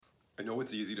I know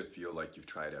it's easy to feel like you've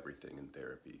tried everything in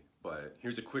therapy, but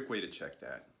here's a quick way to check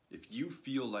that. If you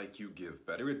feel like you give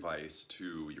better advice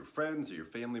to your friends or your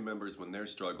family members when they're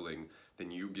struggling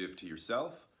than you give to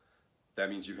yourself,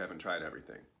 that means you haven't tried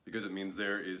everything. Because it means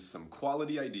there is some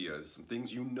quality ideas, some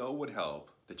things you know would help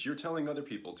that you're telling other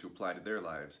people to apply to their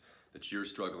lives that you're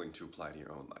struggling to apply to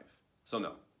your own life. So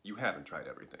no, you haven't tried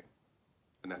everything.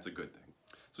 And that's a good thing.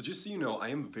 So just so you know, I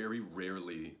am very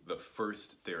rarely the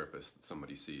first therapist that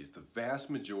somebody sees. The vast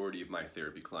majority of my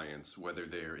therapy clients, whether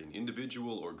they're in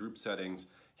individual or group settings,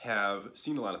 have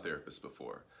seen a lot of therapists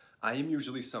before. I am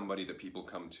usually somebody that people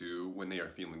come to when they are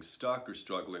feeling stuck or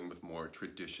struggling with more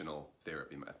traditional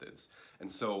therapy methods. And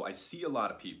so I see a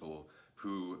lot of people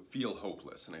who feel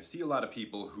hopeless, and I see a lot of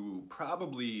people who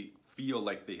probably feel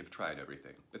like they have tried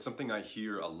everything. It's something I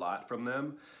hear a lot from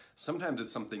them. Sometimes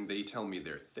it's something they tell me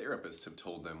their therapists have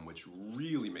told them, which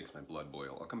really makes my blood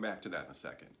boil. I'll come back to that in a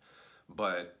second.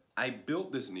 But I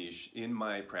built this niche in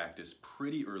my practice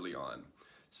pretty early on.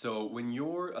 So when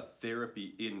you're a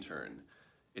therapy intern,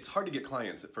 it's hard to get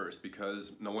clients at first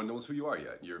because no one knows who you are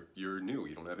yet. You're new,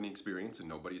 you don't have any experience, and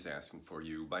nobody's asking for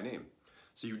you by name.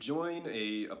 So you join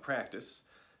a practice,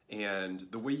 and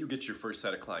the way you get your first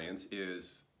set of clients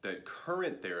is that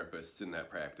current therapists in that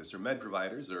practice, or med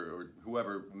providers, or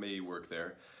whoever may work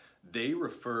there, they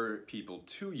refer people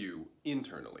to you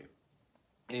internally.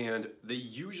 And they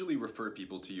usually refer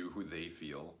people to you who they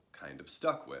feel kind of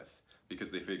stuck with, because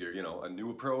they figure, you know, a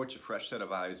new approach, a fresh set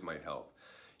of eyes might help.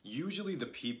 Usually the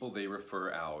people they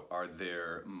refer out are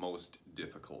their most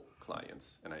difficult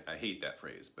clients. And I hate that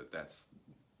phrase, but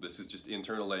this is just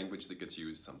internal language that gets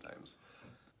used sometimes.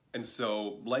 And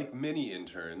so, like many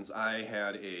interns, I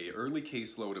had an early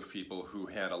caseload of people who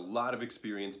had a lot of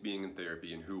experience being in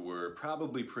therapy and who were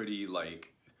probably pretty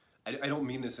I don't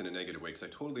mean this in a negative way because I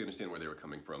totally understand where they were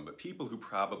coming from, but people who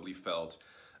probably felt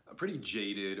pretty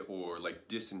jaded or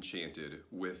disenchanted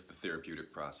with the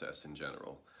therapeutic process in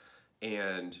general.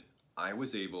 And I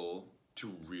was able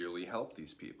to really help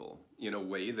these people in a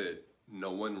way that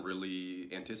no one really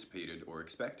anticipated or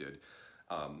expected.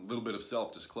 A little bit of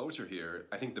self-disclosure here.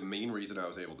 I think the main reason I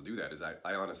was able to do that is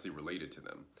I honestly related to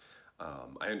them.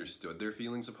 I understood their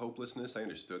feelings of hopelessness. I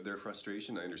understood their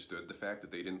frustration. I understood the fact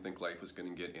that they didn't think life was going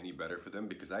to get any better for them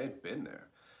because I had been there.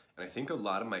 And I think a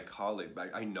lot of my colleagues,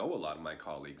 I know a lot of my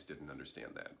colleagues didn't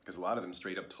understand that because a lot of them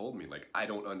straight up told me, I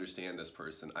don't understand this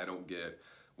person. I don't get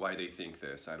why they think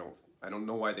this. I don't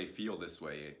know why they feel this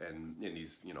way. And in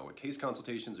these, case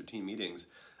consultations or team meetings,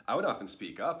 I would often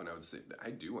speak up and I would say, I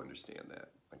do understand that.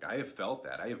 I have felt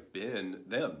that. I have been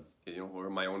them, or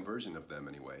my own version of them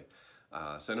anyway.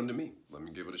 Send them to me. Let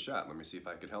me give it a shot. Let me see if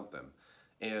I could help them.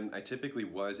 And I typically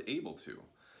was able to.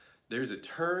 There's a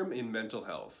term in mental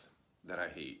health that I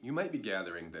hate. You might be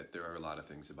gathering that there are a lot of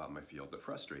things about my field that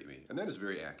frustrate me, and that is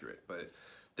very accurate. But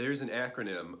there's an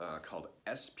acronym called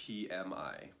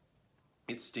SPMI.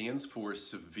 It stands for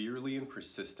Severely and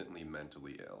Persistently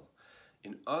Mentally Ill.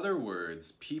 In other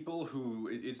words, people who,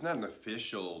 it's not an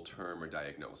official term or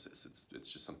diagnosis,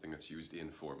 it's just something that's used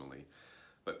informally,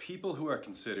 but people who are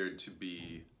considered to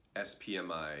be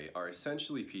SPMI are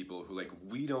essentially people who,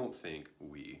 we don't think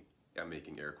I'm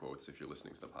making air quotes if you're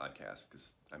listening to the podcast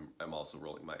because I'm also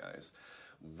rolling my eyes.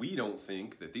 We don't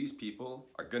think that these people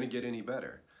are going to get any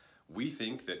better. We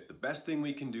think that the best thing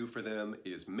we can do for them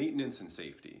is maintenance and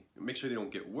safety. Make sure they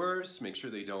don't get worse, make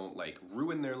sure they don't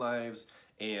ruin their lives,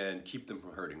 and keep them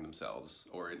from hurting themselves,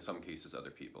 or in some cases other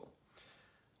people.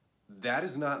 That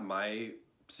is not my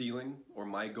ceiling or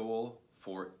my goal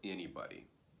for anybody.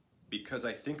 Because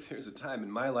I think there's a time in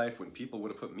my life when people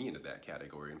would have put me into that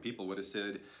category and people would have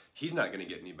said, he's not going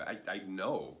to get any better. I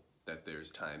know that there's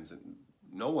times and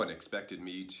no one expected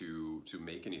me to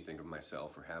make anything of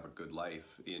myself or have a good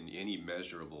life in any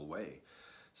measurable way.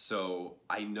 So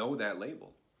I know that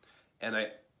label. And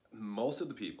most of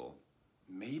the people,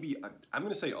 maybe, I'm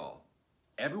going to say all,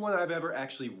 everyone I've ever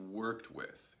actually worked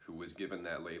with who was given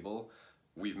that label,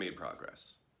 we've made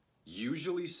progress.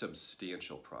 Usually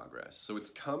substantial progress. So it's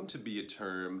come to be a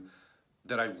term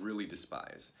that I really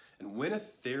despise. And when a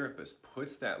therapist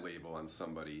puts that label on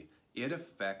somebody, it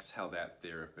affects how that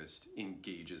therapist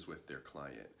engages with their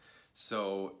client.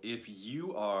 So if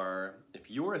you're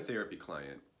a therapy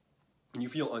client and you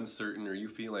feel uncertain or you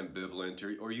feel ambivalent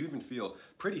or you even feel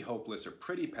pretty hopeless or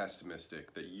pretty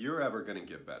pessimistic that you're ever going to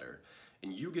get better,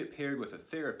 and you get paired with a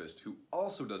therapist who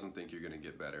also doesn't think you're going to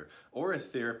get better, or a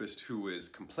therapist who is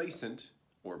complacent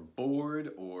or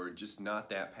bored or just not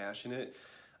that passionate,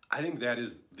 I think that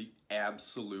is the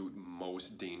absolute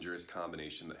most dangerous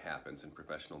combination that happens in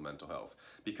professional mental health,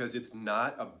 because it's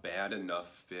not a bad enough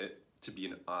fit to be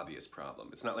an obvious problem.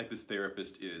 It's not like this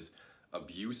therapist is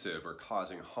abusive or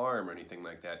causing harm or anything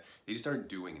like that. They just aren't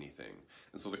doing anything.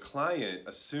 And so the client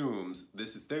assumes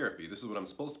this is therapy, this is what I'm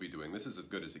supposed to be doing, this is as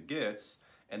good as it gets,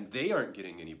 and they aren't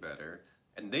getting any better,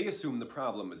 and they assume the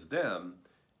problem is them,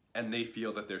 and they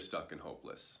feel that they're stuck and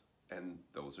hopeless. And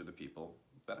those are the people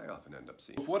that I often end up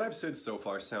seeing. If what I've said so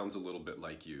far sounds a little bit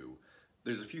like you,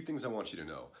 there's a few things I want you to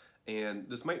know. And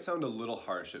this might sound a little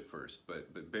harsh at first,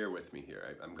 but bear with me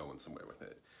here. I'm going somewhere with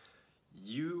it.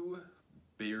 You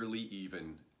barely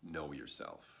even know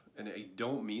yourself. And I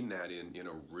don't mean that in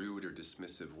a rude or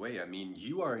dismissive way. I mean,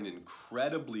 you are an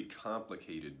incredibly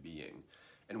complicated being.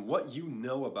 And what you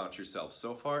know about yourself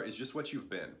so far is just what you've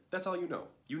been. That's all you know.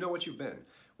 You know what you've been,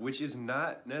 which is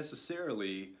not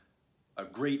necessarily a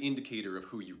great indicator of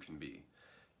who you can be.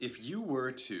 If you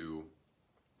were to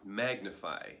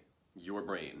magnify your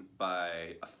brain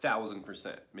by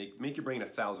 1,000%, make your brain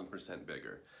 1,000%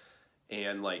 bigger,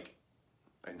 and like,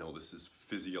 I know this is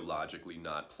physiologically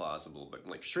not plausible, but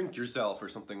like shrink yourself or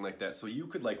something like that so you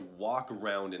could like walk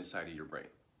around inside of your brain.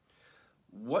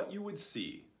 What you would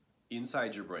see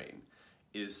inside your brain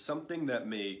is something that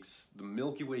makes the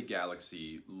Milky Way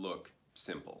galaxy look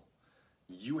simple.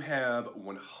 You have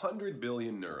 100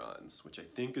 billion neurons, which I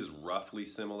think is roughly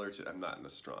similar to, I'm not an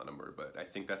astronomer, but I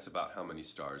think that's about how many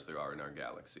stars there are in our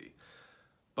galaxy.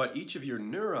 But each of your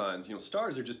neurons, you know,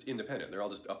 stars are just independent. They're all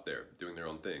just up there doing their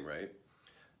own thing, right?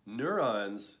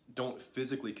 Neurons don't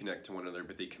physically connect to one another,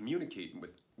 but they communicate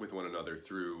with one another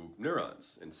through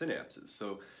neurons and synapses.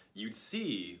 So you'd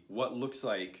see what looks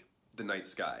like the night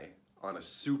sky on a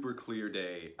super clear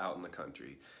day out in the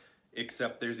country,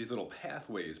 except there's these little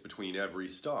pathways between every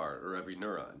star or every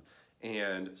neuron.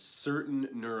 And certain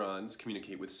neurons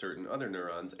communicate with certain other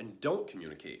neurons and don't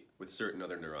communicate with certain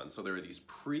other neurons. So there are these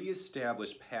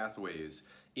pre-established pathways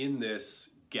in this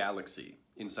galaxy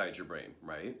inside your brain,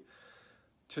 right?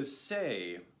 To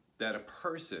say that a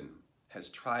person has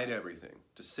tried everything,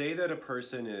 to say that a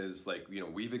person is like, you know,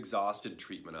 we've exhausted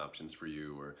treatment options for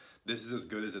you, or this is as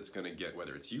good as it's gonna get,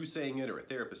 whether it's you saying it or a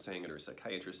therapist saying it or a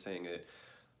psychiatrist saying it,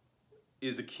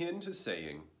 is akin to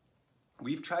saying,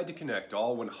 we've tried to connect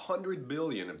all 100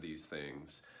 billion of these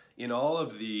things in all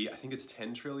of the, I think it's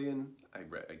 10 trillion, I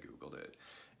Googled it,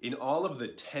 in all of the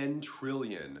 10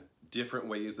 trillion different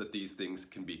ways that these things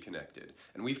can be connected.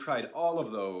 And we've tried all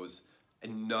of those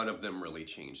and none of them really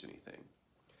changed anything.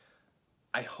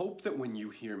 I hope that when you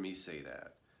hear me say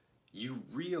that, you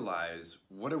realize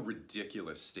what a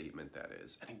ridiculous statement that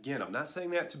is. And again, I'm not saying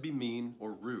that to be mean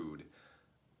or rude.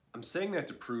 I'm saying that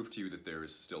to prove to you that there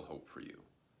is still hope for you.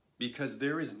 Because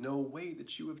there is no way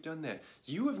that you have done that.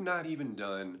 You have not even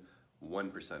done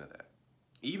 1% of that.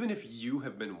 Even if you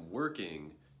have been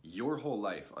working your whole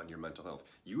life on your mental health,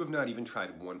 you have not even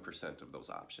tried 1% of those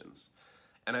options.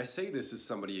 And I say this as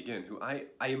somebody, again, who I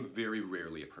am very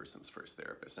rarely a person's first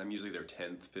therapist. I'm usually their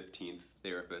 10th, 15th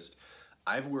therapist.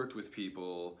 I've worked with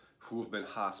people who have been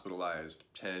hospitalized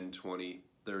 10, 20,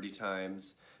 30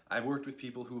 times. I've worked with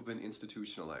people who have been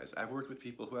institutionalized. I've worked with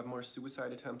people who have more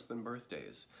suicide attempts than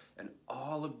birthdays. And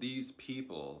all of these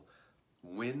people,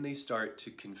 when they start to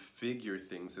configure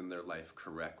things in their life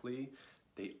correctly,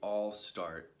 they all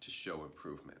start to show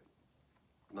improvement.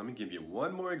 Let me give you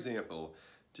one more example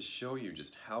to show you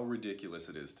just how ridiculous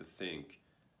it is to think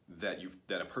that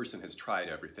a person has tried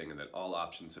everything and that all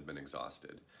options have been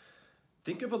exhausted.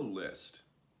 Think of a list.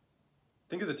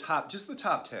 Think of the top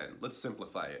 10. Let's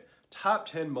simplify it. Top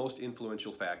 10 most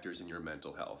influential factors in your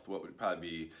mental health. What would probably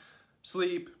be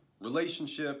sleep,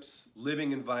 relationships,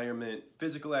 living environment,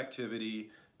 physical activity,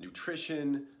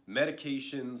 nutrition,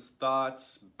 medications,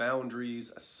 thoughts,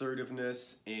 boundaries,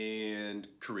 assertiveness, and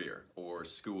career or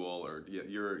school or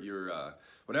your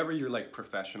whatever your like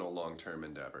professional long-term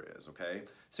endeavor is, okay?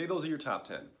 Say those are your top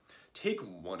 10. Take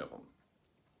one of them.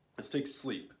 Let's take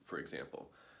sleep, for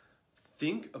example.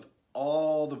 Think of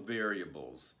all the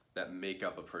variables that make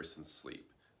up a person's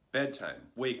sleep. Bedtime,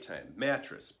 wake time,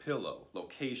 mattress, pillow,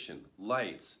 location,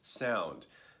 lights, sound,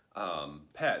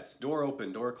 pets, door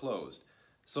open, door closed.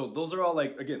 So those are all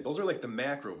like, again, those are like the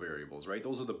macro variables, right?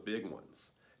 Those are the big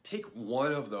ones. Take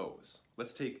one of those.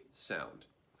 Let's take sound.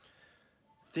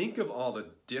 Think of all the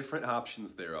different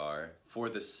options there are for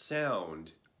the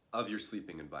sound of your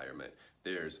sleeping environment.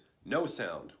 There's no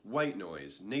sound, white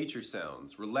noise, nature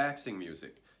sounds, relaxing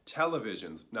music,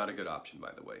 televisions, not a good option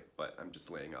by the way, but I'm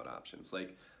just laying out options.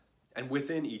 And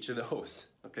within each of those,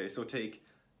 okay, so take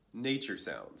nature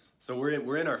sounds. So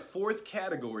we're in our fourth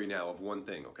category now of one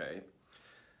thing, okay?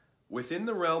 Within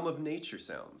the realm of nature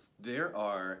sounds, there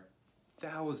are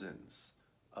thousands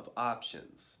of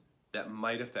options that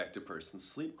might affect a person's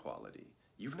sleep quality.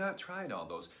 You've not tried all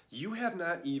those. You have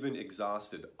not even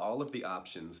exhausted all of the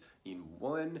options in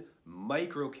one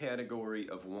micro category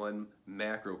of one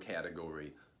macro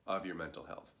category of your mental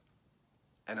health.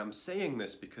 And I'm saying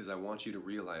this because I want you to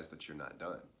realize that you're not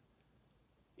done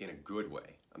in a good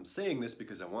way. I'm saying this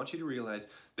because I want you to realize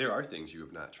there are things you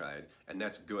have not tried, and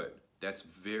that's good. That's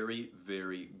very,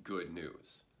 very good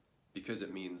news because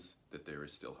it means that there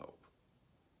is still hope.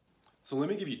 So let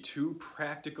me give you 2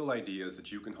 practical ideas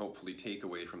that you can hopefully take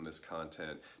away from this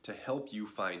content to help you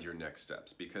find your next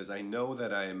steps, because I know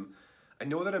that I'm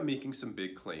making some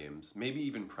big claims, maybe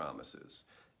even promises.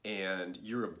 And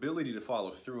your ability to follow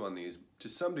through on these to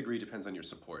some degree depends on your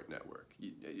support network.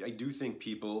 I do think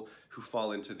people who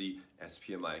fall into the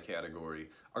SPMI category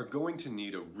are going to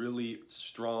need a really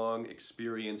strong,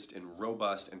 experienced, and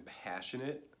robust and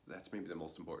passionate, that's maybe the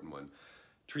most important one,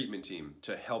 treatment team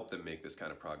to help them make this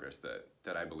kind of progress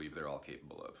that I believe they're all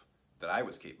capable of, that I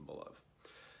was capable of.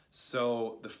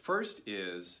 So the first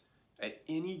is, at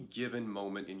any given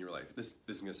moment in your life, this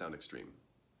is gonna sound extreme,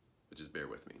 but just bear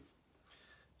with me.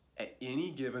 At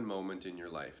any given moment in your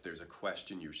life, there's a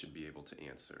question you should be able to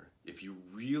answer. If you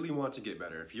really want to get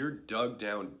better, if you're dug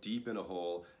down deep in a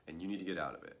hole and you need to get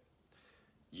out of it,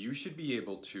 you should be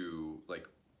able to, like,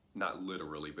 not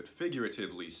literally, but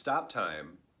figuratively, stop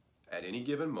time at any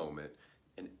given moment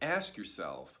and ask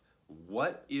yourself,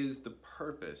 what is the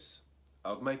purpose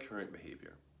of my current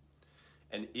behavior?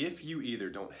 And if you either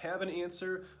don't have an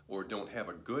answer or don't have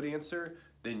a good answer,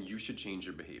 then you should change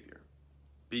your behavior.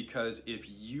 Because if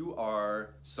you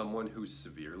are someone who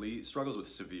struggles with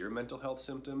severe mental health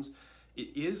symptoms,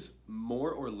 it is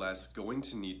more or less going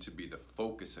to need to be the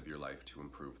focus of your life to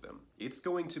improve them. It's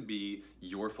going to be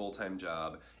your full-time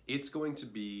job. It's going to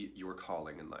be your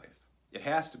calling in life. It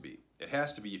has to be. It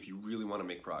has to be if you really want to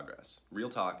make progress. Real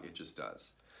talk, it just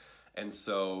does. And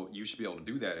so you should be able to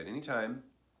do that at any time.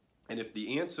 And if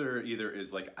the answer either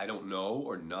is like, I don't know,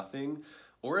 or nothing,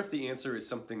 or if the answer is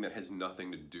something that has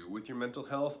nothing to do with your mental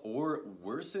health or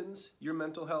worsens your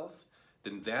mental health,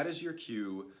 then that is your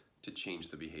cue to change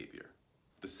the behavior.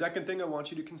 The second thing I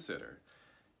want you to consider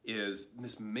is,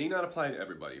 this may not apply to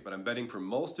everybody, but I'm betting for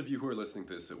most of you who are listening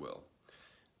to this, it will.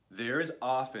 There is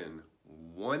often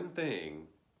one thing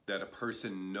that a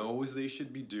person knows they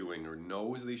should be doing or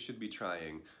knows they should be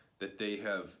trying that they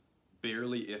have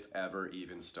barely, if ever,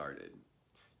 even started.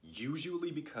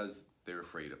 Usually because they're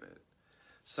afraid of it.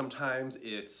 Sometimes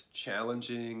it's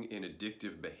challenging and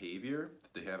addictive behavior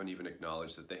that they haven't even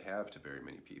acknowledged that they have to very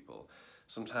many people.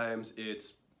 Sometimes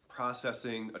it's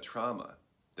processing a trauma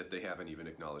that they haven't even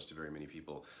acknowledged to very many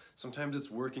people. Sometimes it's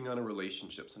working on a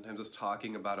relationship. Sometimes it's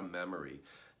talking about a memory.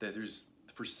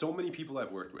 For so many people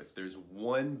I've worked with, there's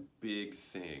one big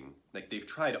thing. Like, they've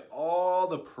tried all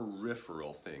the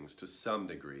peripheral things to some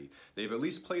degree. They've at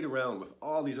least played around with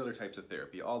all these other types of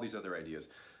therapy, all these other ideas.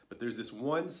 But there's this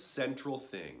one central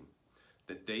thing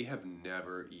that they have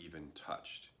never even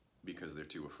touched because they're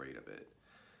too afraid of it.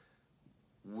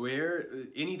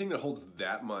 Anything that holds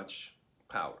that much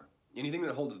power, anything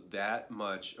that holds that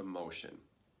much emotion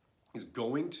is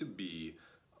going to be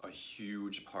a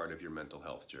huge part of your mental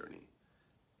health journey.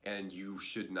 And you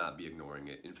should not be ignoring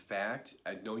it. In fact,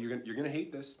 I know you're gonna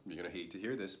hate this, you're gonna hate to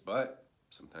hear this, but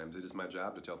sometimes it is my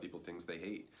job to tell people things they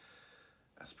hate.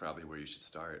 That's probably where you should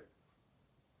start.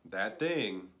 That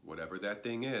thing, whatever that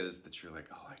thing is, that you're like,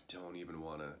 oh, I don't even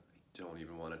want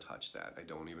to touch that. I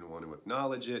don't even want to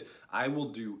acknowledge it. I will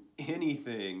do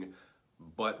anything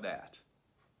but that.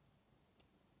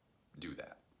 Do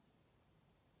that.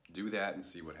 Do that and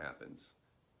see what happens.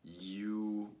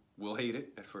 You will hate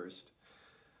it at first,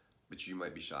 but you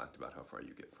might be shocked about how far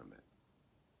you get from it.